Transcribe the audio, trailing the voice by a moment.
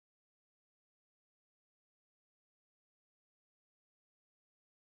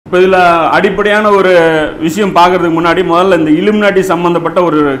இப்போ இதில் அடிப்படையான ஒரு விஷயம் பார்க்கறதுக்கு முன்னாடி முதல்ல இந்த இலுமினாட்டி சம்மந்தப்பட்ட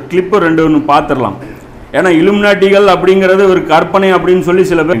ஒரு கிளிப்பு ஒன்று பார்த்துடலாம். ஏன்னா இலுமினாட்டிகள் அப்படிங்கிறது ஒரு கற்பனை அப்படின்னு சொல்லி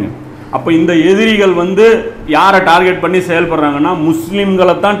சில பேர். அப்போ இந்த எதிரிகள் வந்து யாரை டார்கெட் பண்ணி செயல்படுறாங்கன்னா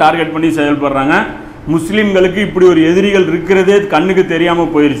முஸ்லீம்களை தான் டார்கெட் பண்ணி செயல்படுறாங்க. முஸ்லிம்களுக்கு இப்படி ஒரு எதிரிகள் இருக்கிறதே கண்ணுக்கு தெரியாம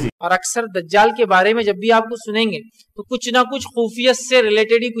போயிருச்சு. और अक्सर दज्जाल के बारे में जब भी आपको सुनेंगे तो कुछ ना कुछ खुफियत से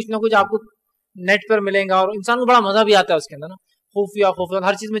रिलेटेड ही कुछ ना कुछ आपको नेट पर मिलेगा और इंसान को बड़ा मजा भी आता है उसके अंदर ना. खुफिया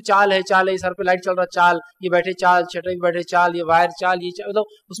हर चीज में चाल है, सर पे लाइट चल रहा चाल, ये बैठे चाल, छठे बैठे चाल, ये वायर चाल, ये मतलब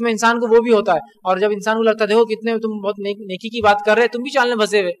उसमें इंसान को वो भी होता है. और जब इंसान को लगता है देखो कितने तुम बहुत नेकी की बात कर रहे हैं, तुम भी चाल में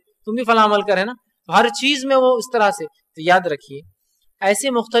फंसे हुए, तुम भी फला अमल करे ना, हर चीज में वो इस तरह से. तो याद रखिए ऐसे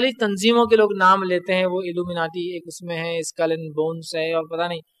मुख्तलिफ तंजीमों के लोग नाम लेते हैं. वो इल्यूमिनाटी एक उसमें है, स्कल एंड बोन्स है और पता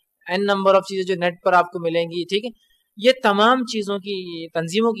नहीं एन नंबर ऑफ चीजें जो नेट पर आपको मिलेंगी. ठीक है, ये तमाम चीजों की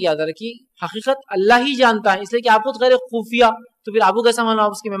तंजीमों की याद रखिए. हकीकत अल्लाह ही जानता है, इसलिए कि आपको तो कह रहे खुफिया, तो फिर आपको कैसा मालूम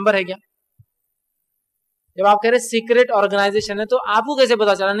आप उसके मेंबर है क्या? जब आप कह रहे सीक्रेट ऑर्गेनाइजेशन है तो आपको कैसे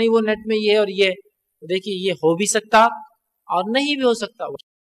पता चला नहीं वो नेट में ये और ये? तो देखिए ये हो भी सकता और नहीं भी हो सकता.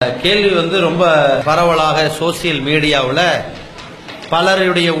 கேள்வி வந்து ரொம்ப பரவலாக சோசியல் மீடியாவில்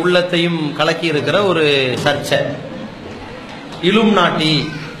பலருடைய உள்ளத்தையும் கலக்கி இருக்கிற ஒரு சர்ச்சை. இலுமினாட்டி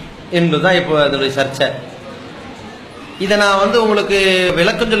என்பதுதான் இப்போ அதனுடைய சர்ச்சை. இதை நான் வந்து உங்களுக்கு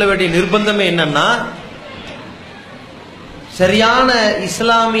விளக்கம் சொல்ல வேண்டிய நிர்பந்தமே என்னன்னா, சரியான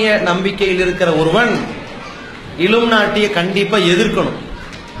இஸ்லாமிய நம்பிக்கையில் இருக்கிற ஒருவன் இலுமினாட்டியை கண்டிப்பா எதிர்க்கணும்.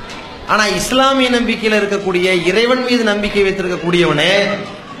 ஆனா இஸ்லாமிய நம்பிக்கையில் இருக்கக்கூடிய இறைவன் மீது நம்பிக்கை வைத்திருக்கக்கூடியவனே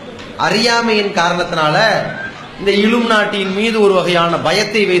அறியாமையின் காரணத்தினால இந்த இலுமினாட்டியின் மீது ஒரு வகையான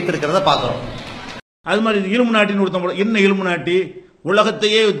பயத்தை வைத்திருக்கிறத பாக்குறோம். அது மாதிரி இலுமினாட்டின்னு ஒருத்தன் என்ன இலுமினாட்டி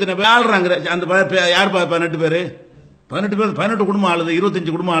உலகத்தையே இத்தனை பேர் ஆளுறாங்க. அந்த யார் 18 பேர் 18 குடும்பம் ஆளுது,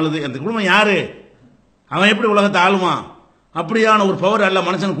 25 குடும்பம் ஆளுது. அந்த குடும்பம் யாரு? அவன் எப்படி உலகத்தை ஆளுவான்? அப்படியான ஒரு பவர் அல்ல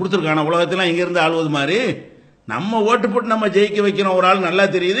மனுஷன் கொடுத்துருக்கான. உலகத்தெல்லாம் இங்க இருந்து ஆளுவது மாதிரி நம்ம ஓட்டு போட்டு நம்ம ஜெயிக்க வைக்கிறோம். ஒரு ஆள் நல்லா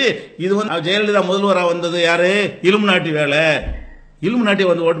தெரியுது. இது வந்து ஜெயலலிதா முதல்வராக வந்தது யாரு? இலுமினாட்டி வேலை. இலுமினாட்டி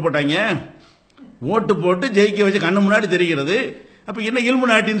வந்து ஓட்டு போட்டாங்க, ஓட்டு போட்டு ஜெயிக்க வச்சு கண்ணு முன்னாடி தெரிகிறது. அப்ப என்ன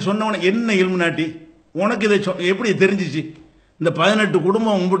இலுமினாட்டின்னு சொன்னவன என்ன இலுமினாட்டி? உனக்கு இதை எப்படி தெரிஞ்சிச்சு? இந்த 18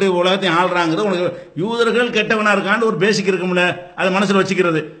 குடும்பம் உங்களுடைய உலகத்தையும் ஆள்றாங்கிறது உனக்கு யூதர்கள் கெட்டவனா இருக்கான்னு ஒரு பேசிக் இருக்கும்ல, அதை மனசுல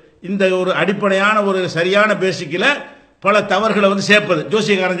வச்சுக்கிறது. இந்த ஒரு அடிப்படையான ஒரு சரியான பேசிக்கல பல தவறுகளை வந்து சேர்ப்பது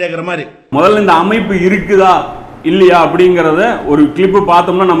ஜோசியக்காரன் சேர்க்கிற மாதிரி. முதல்ல இந்த அமைப்பு இருக்குதா இல்லையா அப்படிங்கறத ஒரு கிளிப்பு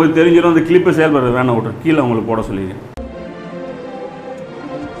பார்த்தோம்னா நமக்கு தெரிஞ்சிடும். அந்த கிளிப்பு செயல்படுறது வேணா விட்டு கீழே உங்களுக்கு போட சொல்லிடுறேன்.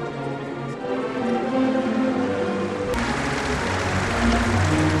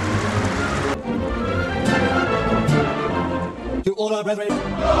 All our brethren.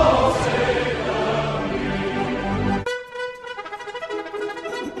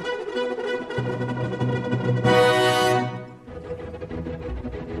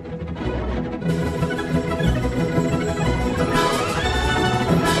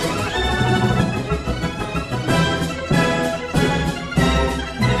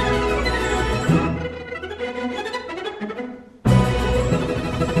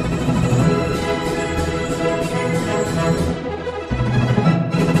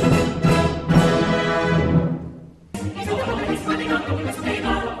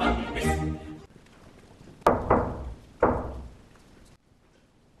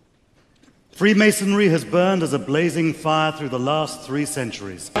 Freemasonry has burned as a blazing fire through the last 3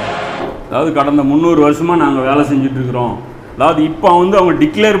 centuries. அதாவது கடந்த 300 வருஷமா நாங்க வேலை செஞ்சுட்டு இருக்கிறோம். அதாவது இப்போ வந்து அவங்க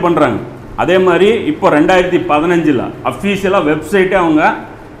டிக்ளேர் பண்றாங்க. அதே மாதிரி இப்போ 2015ல அஃபீஷியலா வெப்சைட்டே அவங்க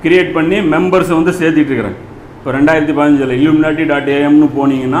கிரியேட் பண்ணி மெம்பர்ஸ் வந்து சேர்த்துட்டு இருக்காங்க. இப்போ 2015ல illuminati.am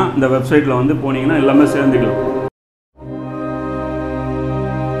போனீங்கன்னா இந்த வெப்சைட்ல வந்து போனீங்கன்னா எல்லாமே சேர்ந்துக்கலாம்.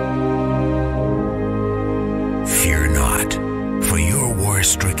 Fear not, for your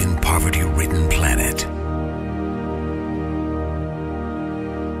war-stricken, poverty-ridden planet.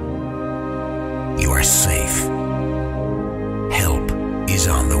 You are safe. Help is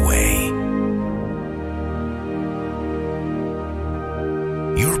on the way.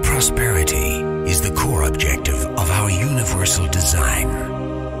 Your prosperity is the core objective of our universal design.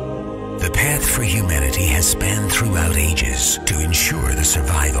 The path for humanity has spanned throughout ages to ensure the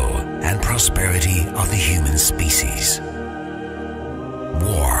survival and prosperity of the human species.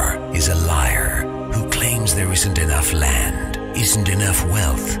 War is a liar who claims there isn't enough land, isn't enough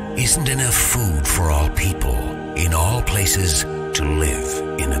wealth, isn't enough food for all people, in all places to live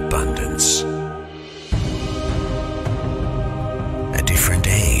in abundance. A different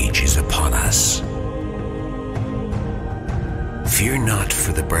age is upon us. Fear not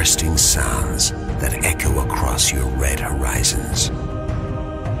for the bursting sounds that echo across your red horizons.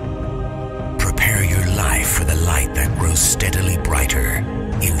 Prepare your life for the light that grows steadily brighter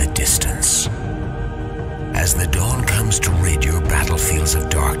in the distance. As the dawn comes to rid your battlefields of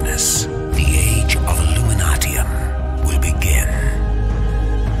darkness, the age of Illuminatium will begin.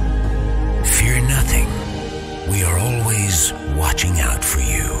 Fear nothing. We are always watching out for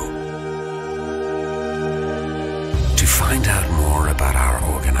you. To find out more about our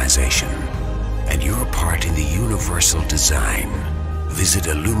organization and your part in the universal design, visit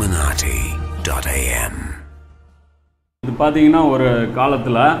illuminati.am. இது பார்த்தீங்கன்னா ஒரு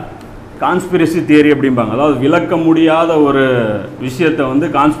காலத்தில் conspiracy theory அப்படிம்பாங்க. அதாவது விளக்க முடியாத ஒரு விஷயத்தை வந்து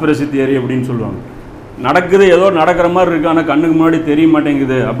கான்ஸ்பிரசி தியரி அப்படின்னு சொல்லுவாங்க. நடக்குது, ஏதோ நடக்கிற மாதிரி இருக்குது, ஆனால் கண்ணுக்கு முன்னாடி தெரிய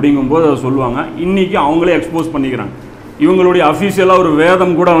மாட்டேங்குது அப்படிங்கும்போது அதை சொல்லுவாங்க. இன்றைக்கி அவங்களே எக்ஸ்போஸ் பண்ணிக்கிறாங்க. இவங்களுடைய அஃபீஷியலாக ஒரு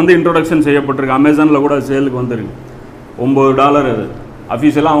வேதம் கூட வந்து இன்ட்ரொடக்ஷன் செய்யப்பட்டிருக்கு. அமேசானில் கூட சேலுக்கு வந்துருக்கு. $9 அது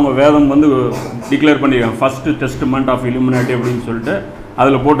அஃபீஷியலாக அவங்க வேதம் வந்து டிக்ளேர் பண்ணியிருக்காங்க. ஃபஸ்ட்டு டெஸ்ட்மெண்ட் ஆஃப் இலுமினாட்டி அப்படின்னு சொல்லிட்டு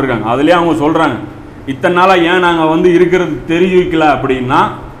அதில் போட்டிருக்காங்க. அதுலேயே அவங்க சொல்கிறாங்க, இத்தனை நாளாக ஏன் நாங்கள் வந்து இருக்கிறது தெரிவிக்கல அப்படின்னா,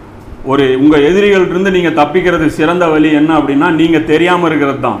 ஒரு உங்கள் எதிரிகள்கிட்டருந்து நீங்கள் தப்பிக்கிறதுக்கு சிறந்த வழி என்ன அப்படின்னா, நீங்கள் தெரியாமல்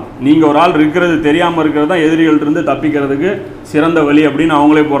இருக்கிறது தான். நீங்கள் ஒரு ஆள் இருக்கிறது தெரியாமல் இருக்கிறது தான் எதிரிகள்கிட்டருந்து தப்பிக்கிறதுக்கு சிறந்த வழி அப்படின்னு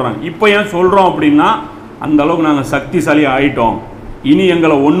அவங்களே போடுறாங்க. இப்போ ஏன் சொல்கிறோம் அப்படின்னா, அந்த அளவுக்கு நாங்கள் சக்திசாலி ஆகிட்டோம், இனி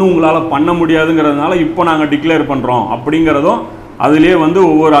எங்களை ஒன்றும் உங்களால் பண்ண முடியாதுங்கிறதுனால இப்போ நாங்கள் டிக்ளேர் பண்ணுறோம் அப்படிங்கிறதும் அதுலேயே வந்து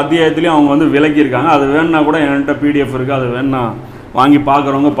ஒவ்வொரு அத்தியாயத்துலேயும் அவங்க வந்து விளக்கியிருக்காங்க. அது வேணுன்னா கூட என்கிட்ட PDF இருக்குது, அது வேணுன்னா வாங்கி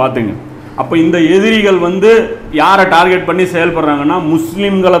பார்க்குறவங்க பார்த்துங்க. அப்போ இந்த எதிரிகள் வந்து யாரை டார்கெட் பண்ணி செயல்படுறாங்கன்னா,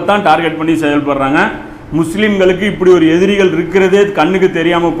 முஸ்லீம்களை தான் டார்கெட் பண்ணி செயல்படுறாங்க. முஸ்லீம்களுக்கு இப்படி ஒரு எதிரிகள் இருக்கிறதே கண்ணுக்கு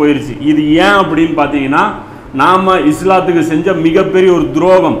தெரியாமல் போயிடுச்சு. இது ஏன் அப்படின்னு பார்த்தீங்கன்னா, நாம் இஸ்லாத்துக்கு செஞ்ச மிகப்பெரிய ஒரு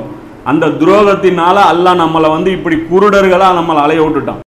துரோகம். அந்த துரோகத்தினால அல்லாஹ் நம்மளை வந்து இப்படி குருடர்களாக நம்மளை அலைய விட்டுட்டான்.